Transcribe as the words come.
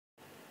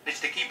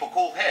managed to keep a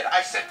cool head.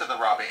 I said to the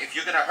robber, if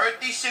you're gonna hurt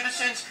these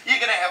citizens, you're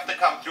gonna have to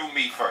come through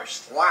me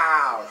first.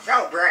 Wow,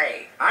 so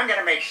brave. I'm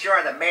gonna make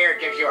sure the mayor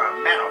gives you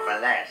a medal for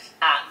this.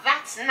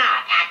 That's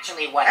not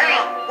actually what Hey,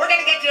 we're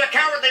gonna get to your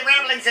cowardly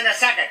ramblings in a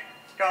second.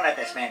 Don't let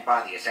this man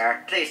bother you,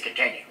 sir. Please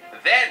continue.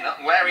 Then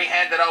Larry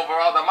handed over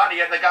all the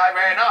money and the guy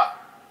ran up.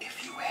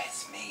 If you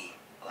ask me,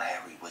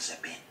 Larry was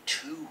a bit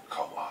too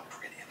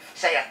cooperative.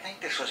 Say, I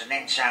think this was an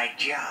inside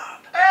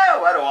job. Oh,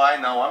 what do I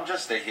know? I'm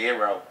just a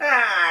hero.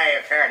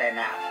 I've heard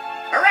enough.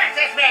 Arrest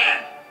this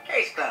man!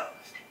 Case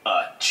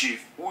closed.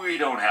 Chief, we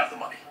don't have the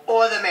money.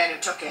 Or the man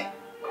who took it.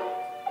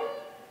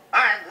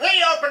 I'm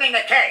reopening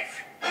the case.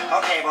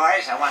 Okay,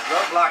 boys, I want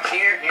roadblocks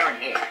here, here,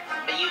 and here.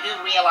 You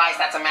do realize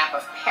that's a map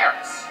of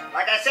Paris.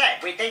 Like I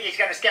said, we think he's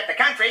gonna skip the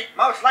country,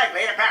 most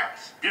likely to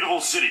Paris.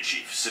 Beautiful city,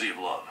 Chief. City of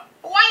love.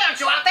 Why aren't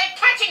you out there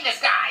catching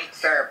this guy?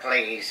 Sir,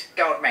 please,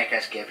 don't make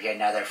us give you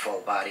another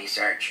full-body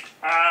search.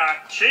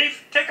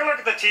 Chief, take a look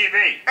at the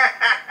TV.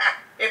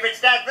 If it's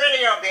that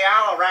video of the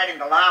owl riding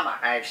the llama,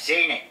 I've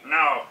seen it.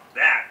 No,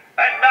 that.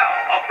 And now,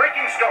 a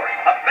breaking story.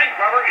 A bank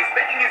robber is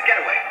making his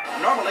getaway.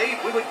 Normally,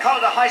 we would call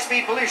it a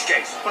high-speed police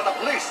chase, but the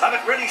police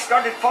haven't really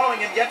started following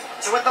him yet,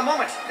 so at the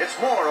moment, it's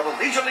more of a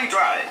leisurely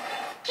drive.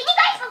 Can you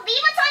guys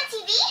believe what's on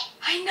TV?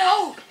 I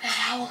know! That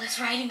owl is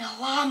riding a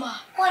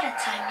llama. What a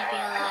time to be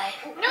alive.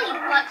 No, you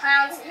butt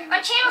clowns. On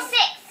Channel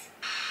 6.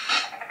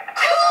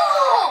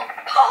 Cool!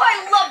 Oh,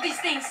 I love these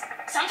things.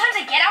 Sometimes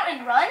I get out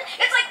and run.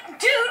 It's like,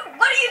 dude,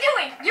 what are you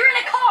doing? You're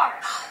in a car.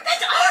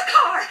 That's our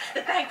car.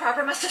 The bank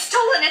robber must have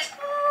stolen it.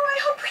 Oh, I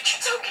hope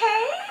Richard's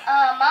okay.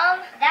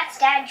 Mom, that's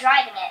Dad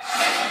driving it.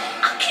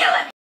 I'll kill him.